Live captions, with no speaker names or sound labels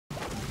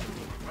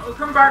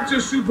Welcome back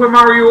to Super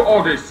Mario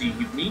Odyssey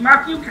with me,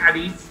 Matthew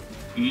Caddis,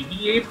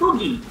 aka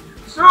Puggy.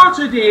 So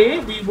today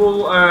we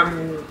will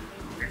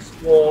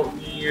explore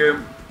the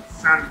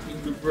Sand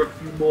Kingdom for a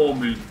few more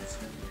moons.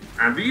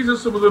 And these are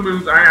some of the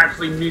moons I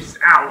actually missed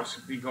out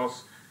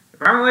because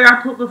apparently I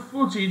put the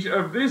footage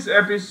of this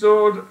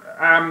episode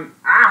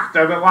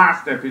after the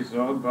last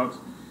episode, but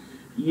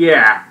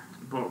yeah.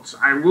 But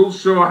I will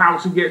show how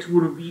to get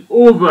one of the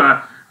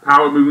other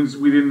power moons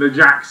within the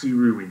Jaxi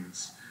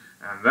ruins.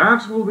 And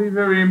that will be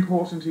very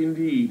important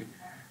indeed.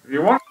 If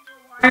you want to know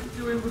what I'm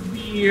doing with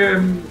the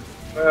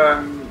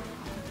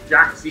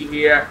Jaxi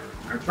here,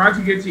 I'm trying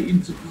to get it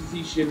into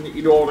position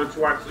in order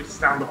to actually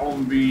stand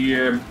on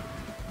the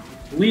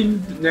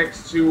plinth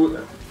next to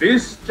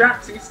this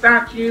Jaxi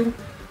statue.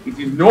 It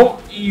is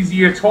not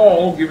easy at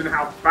all, given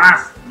how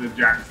fast the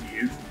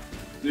Jaxi is.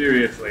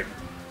 Seriously.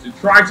 To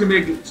try to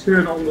make it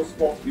turn on the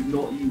spot is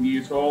not easy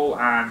at all,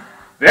 and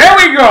there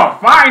we go,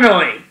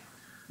 finally!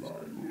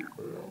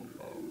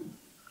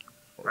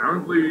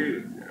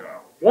 Apparently,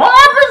 what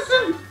happens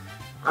to...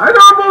 I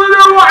don't want to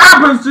know what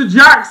happens to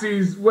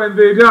Jaxis when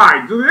they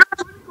die. Do they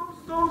actually become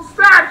stone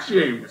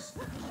statues?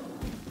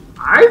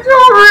 I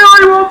don't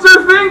really want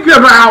to think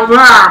about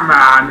that,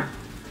 man.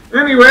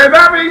 Anyway,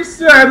 that being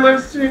said,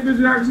 let's take the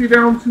Jaxi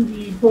down to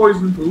the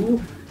poison pool.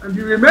 And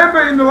you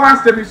remember in the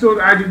last episode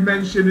I did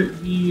mention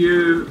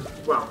the,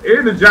 well,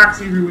 in the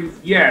Jaxi ruins,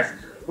 yes,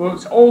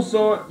 but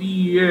also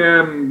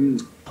the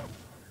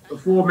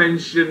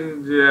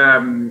aforementioned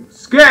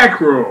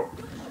Scarecrow.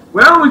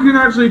 Well, we can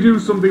actually do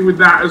something with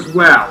that as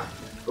well.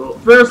 But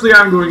firstly,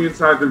 I'm going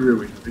inside the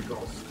ruins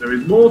because there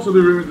is more to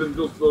the ruins than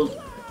just those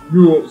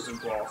notes,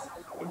 of course.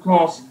 Of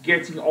course,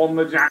 getting on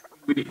the Jaxi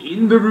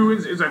within the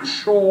ruins is a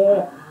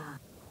chore.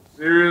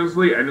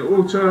 Seriously, an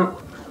utter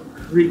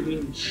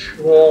freaking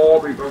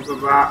chore because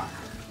of that.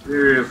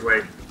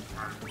 Seriously.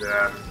 And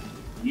the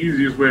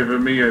easiest way for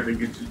me, I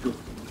think, is to just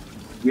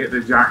get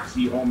the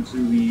Jaxi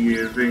onto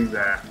the thing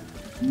there.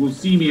 You will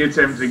see me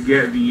attempt to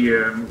get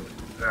the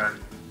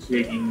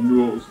taking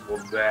notes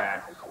from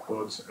there.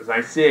 But as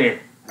I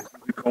say, this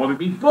was recorded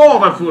before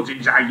the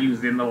footage I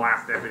used in the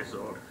last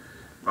episode.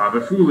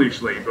 Rather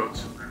foolishly, but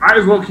I might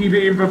as well keep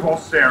it in for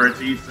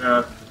posterity,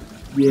 so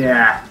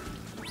yeah.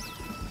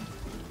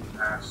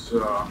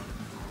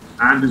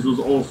 And this was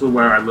also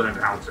where I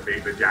learned how to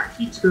make the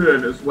Jaxi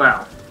turn as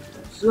well.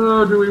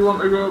 So, do we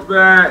want to go up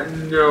there?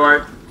 No, I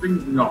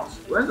think not.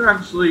 Let's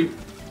actually...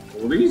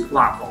 all these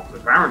platforms,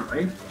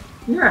 apparently.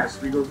 Yes,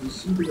 because there's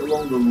something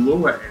along the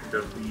lower end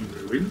of the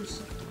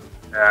ruins.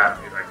 If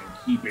I can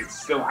keep it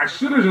still. I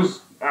should have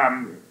just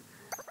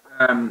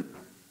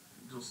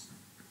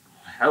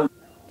held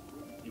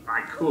if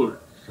I could.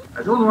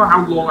 I don't know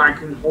how long I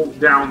can hold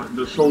down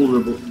the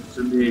shoulder buttons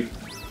to make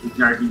the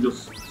Jaxi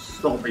just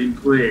stop in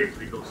place,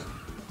 because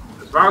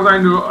as far as I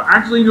know,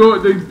 actually no,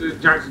 the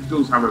Jaxi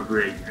does have a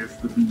break. It's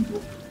the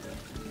people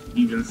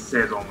even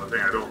says on the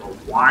thing. I don't know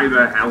why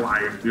the hell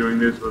I am doing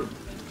this, but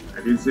I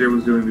did say I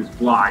was doing this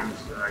blind.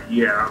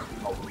 Yeah, that's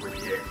probably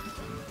it.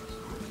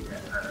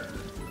 Yeah.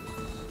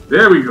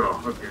 There we go.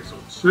 Okay, so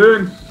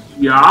turn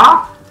here,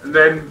 and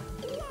then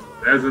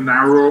there's a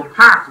narrow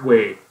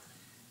pathway.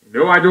 You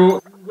know I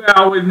don't do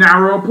well with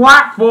narrow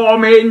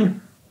platforming.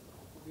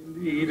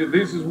 Indeed,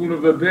 this is one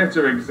of the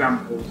better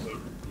examples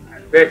of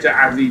better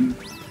as in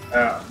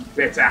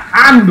better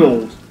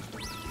handled.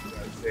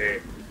 I say,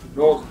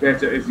 not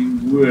better as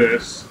in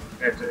worse,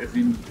 better as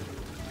in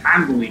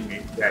handling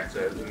it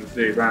better than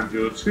say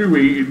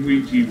Banjo-Tooie in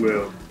Ouija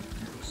World.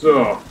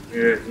 So,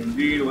 yes,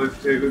 indeed, let's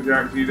take the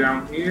Jaxi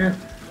down here.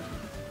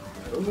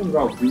 I don't know if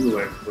I'll do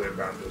let's play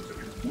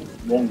Banjo-Tooie. It's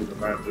much longer than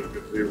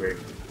Banjo-Tooie.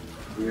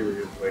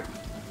 Seriously.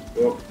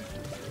 But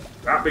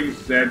that being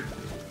said,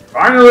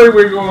 finally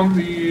we go on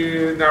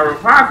the narrow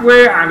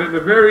pathway, and at the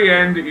very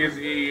end is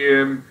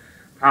a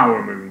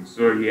power moon.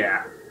 So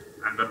yeah,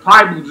 and the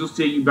pipe will just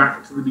take you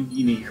back to the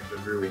beginning of the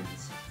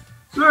ruins.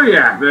 So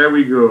yeah, there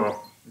we go.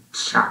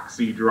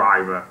 Jaxi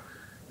driver.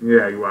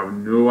 Yeah, you have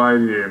no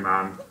idea,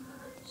 man.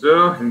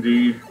 So,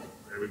 indeed,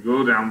 there we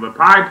go, down the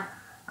pipe.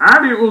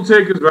 And it will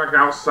take us back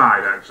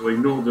outside, actually.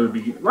 Not the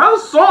beginning. Well,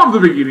 sort of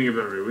the beginning of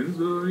the ruins.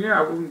 So, yeah,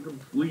 I wasn't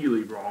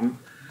completely wrong.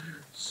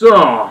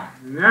 So,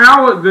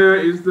 now there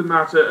is the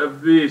matter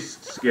of this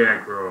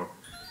Scarecrow.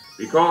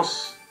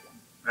 Because,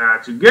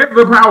 to get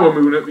the power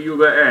moon at the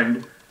other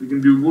end, we can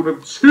do one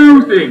of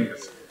two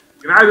things.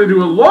 We can either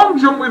do a long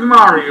jump with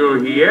Mario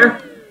here,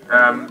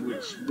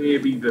 which may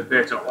be the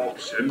better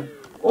option,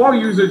 or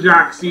use a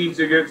Jaxi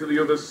to get to the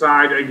other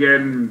side.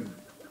 Again,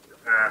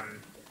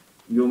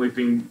 the only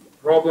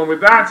problem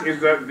with that is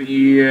that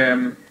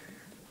the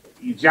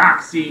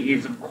Jaxi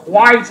is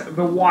quite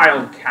the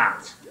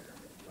wildcat,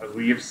 as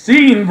we have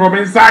seen from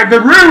inside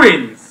the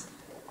ruins.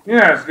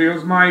 Yes,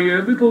 because my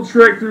little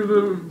trek through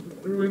the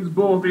ruins,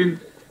 both in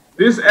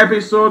this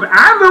episode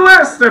and the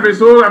last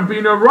episode, have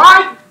been an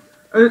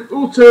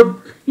utter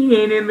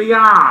pain in the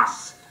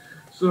ass.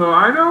 So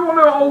I don't want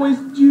to always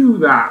do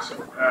that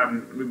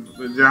with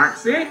the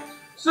Jaxi.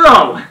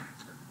 So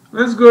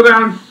let's go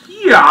down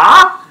here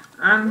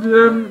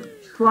and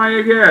try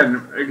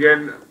again.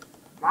 Again,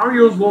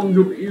 Mario's long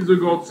jump is a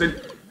godsend.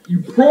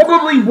 You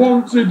probably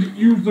want to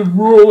use the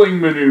rolling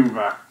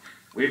maneuver,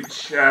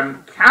 which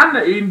can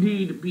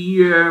indeed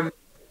be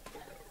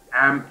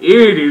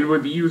aided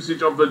with the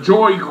usage of the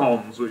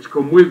Joy-Cons, which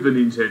come with the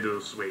Nintendo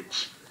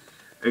Switch.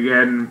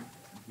 Again,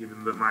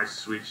 given that my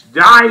Switch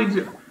died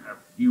a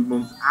few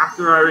months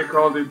after I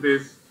recorded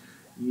this,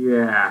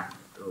 yeah,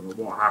 I don't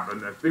know what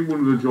happened. I think one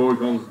of the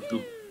Joy-Cons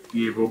just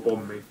gave up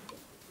on me.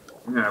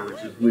 Yeah,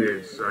 which is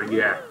weird, so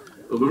yeah.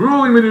 So the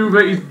rolling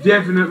maneuver is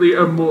definitely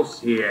a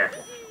must here.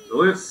 So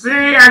let's see,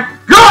 I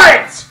got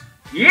it!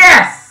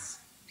 Yes!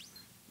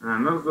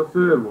 And that's the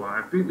third one.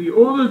 I think the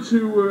other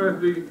two were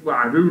well,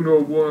 I do know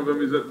one of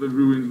them is at the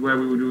ruins where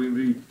we were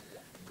doing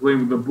playing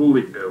with the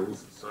bullet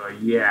bills. So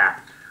yeah.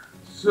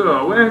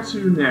 So where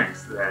to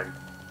next then?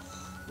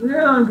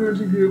 Well, I'm going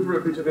to go for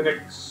a bit of an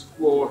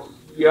explore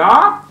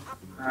here.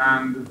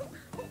 And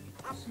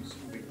see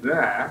something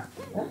there.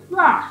 What's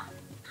that?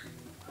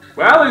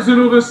 Well, it's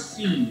another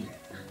seed.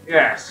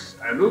 Yes,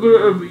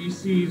 another of these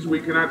seeds we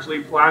can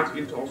actually plant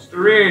in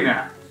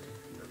Tostarena.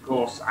 Of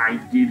course, I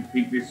did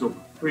pick this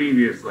up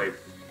previously.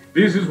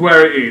 This is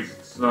where it is.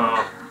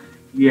 So,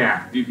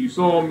 yeah, if you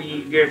saw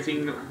me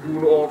getting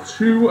one or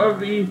two of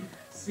the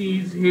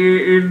seeds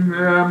here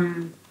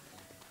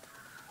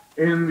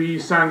in the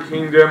Sand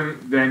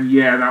Kingdom, then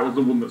yeah, that was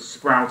the one that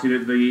sprouted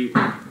at the,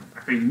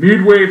 I think,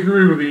 midway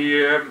through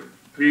the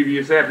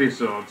previous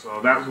episode.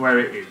 So that's where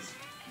it is.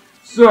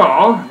 So,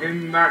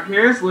 in that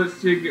case,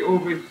 let's take it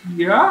over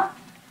here,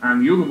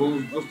 and the other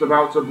one's just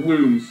about to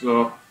bloom,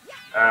 so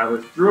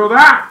let's throw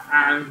that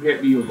and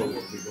get the other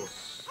one,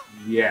 because,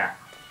 yeah.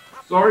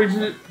 Sorry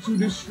to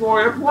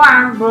destroy a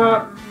plant,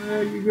 but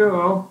there you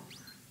go.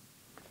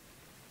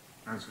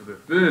 As for the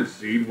third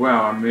seed,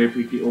 well, I may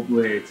pick it up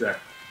later.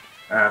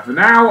 For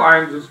now,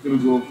 I'm just going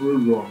to go for a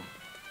run.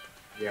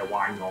 Yeah,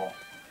 why not?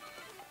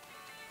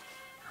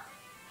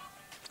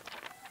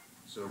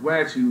 So,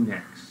 where to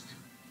next?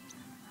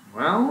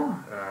 Well,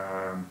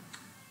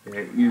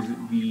 there is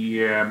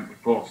the,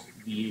 of course,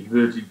 the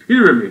inverted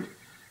pyramid.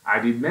 I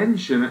did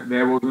mention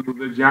there was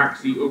another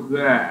Jaxi up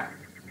there.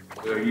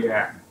 So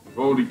yeah, we've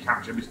already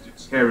captured Mr.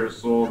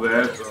 Pterosaur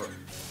there, so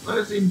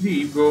let's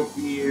indeed go up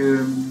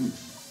the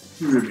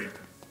pyramid.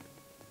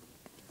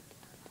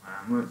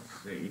 And let's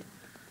see.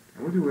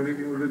 Can we do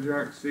anything with the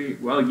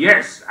Jaxi? Well,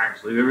 yes,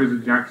 actually, there is a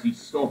Jaxi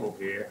stop up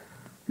here.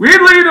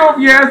 Weirdly enough,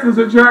 yes, there's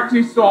a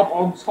Jaxi stop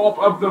on top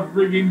of the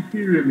friggin'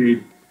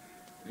 pyramid.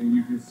 And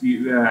you can see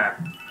it there.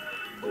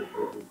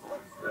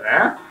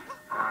 There.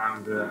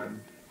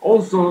 And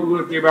also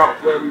looking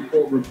about where we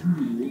fought the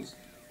ghouls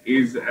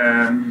is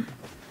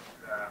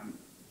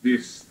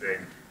this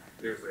thing.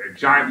 There's a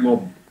giant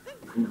lump.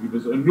 Which will give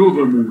us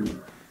another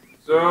move.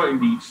 So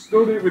indeed,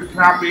 stud it with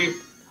Cappy,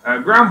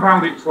 ground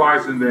pound it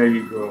twice, and there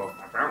you go.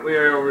 Apparently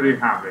I already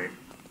have it.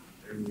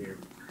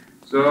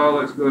 So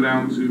let's go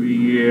down to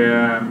the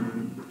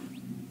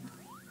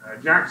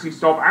Jaxi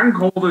stop and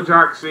call the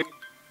Jaxi.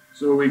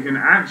 So we can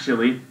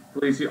actually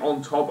place it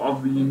on top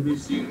of the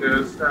missing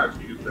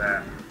statues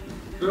there.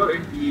 So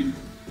indeed,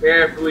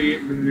 carefully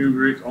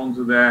maneuver it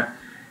onto there.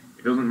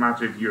 It doesn't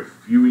matter if you're a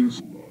few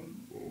inches.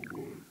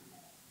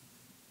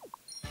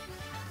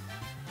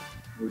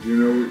 But you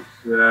know,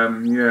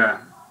 it's,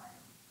 yeah.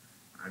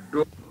 I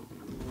don't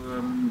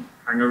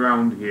hang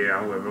around here,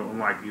 however,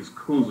 unlike his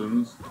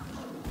cousins,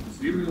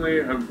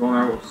 seemingly have gone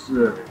out of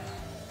service.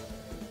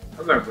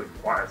 That's actually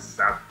quite a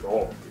sad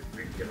thought if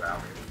you think about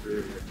it,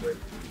 seriously.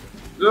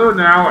 So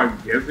now, I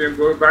guess I'm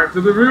going back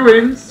to the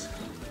ruins.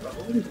 I've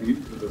already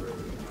been to the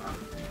ruins, man.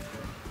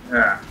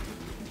 Yeah.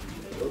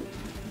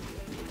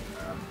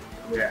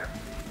 Yeah.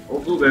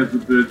 Also, there's the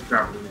bird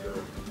traveling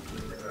though.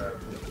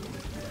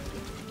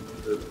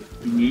 The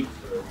thingy,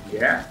 so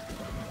yeah.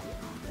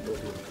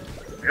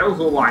 I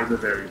also like the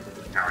various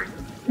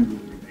characters.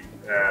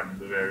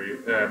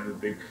 The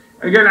thing.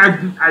 Again,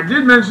 I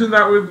did mention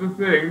that with the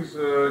thing,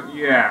 so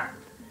yeah.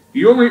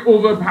 The only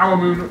other power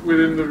moon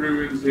within the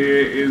ruins here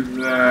is,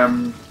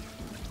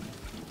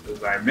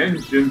 as I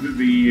mentioned,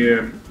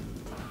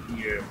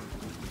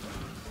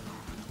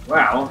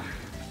 well,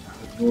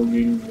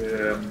 going,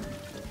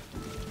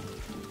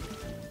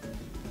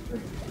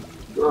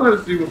 well,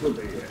 let's see what's up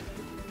here.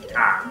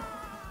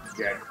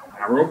 Get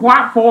arrow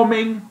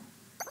platforming.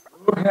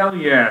 Oh, hell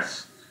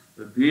yes.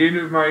 The being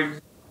of my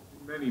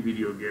many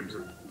video games.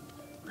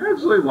 I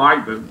actually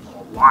like them,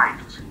 or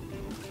liked.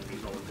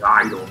 These all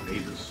died on me,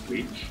 the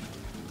Switch.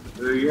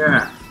 So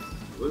yeah,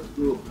 let's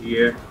go up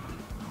here,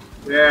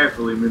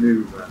 carefully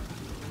maneuver.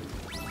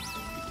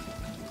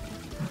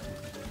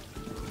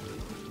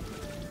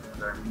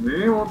 And I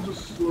may want to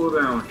slow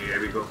down here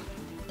because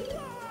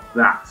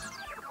that.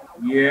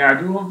 Yeah, I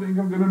don't think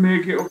I'm going to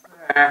make it up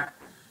there.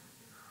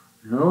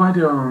 No, I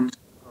don't.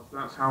 Because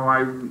that's how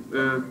I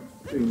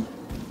think.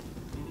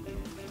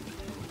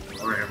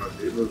 Sorry, I'm a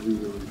bit of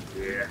a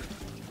here.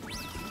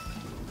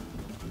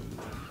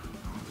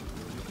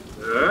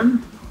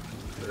 Turn,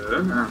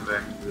 and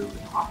then move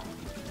up.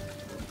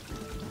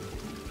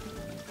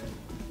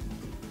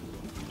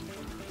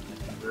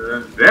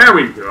 There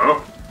we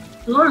go.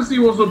 So let's see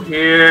what's up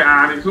here,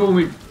 and it's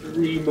only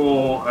 3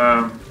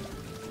 more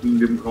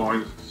kingdom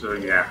coins. So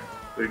yeah,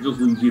 so it just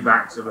leads you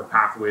back to the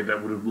pathway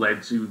that would have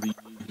led to the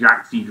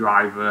Jaxi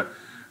driver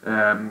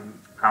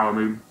power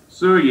moon.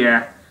 So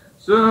yeah,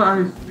 so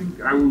I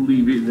think I will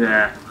leave it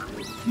there. I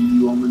will see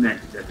you on the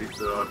next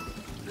episode.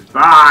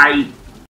 Goodbye.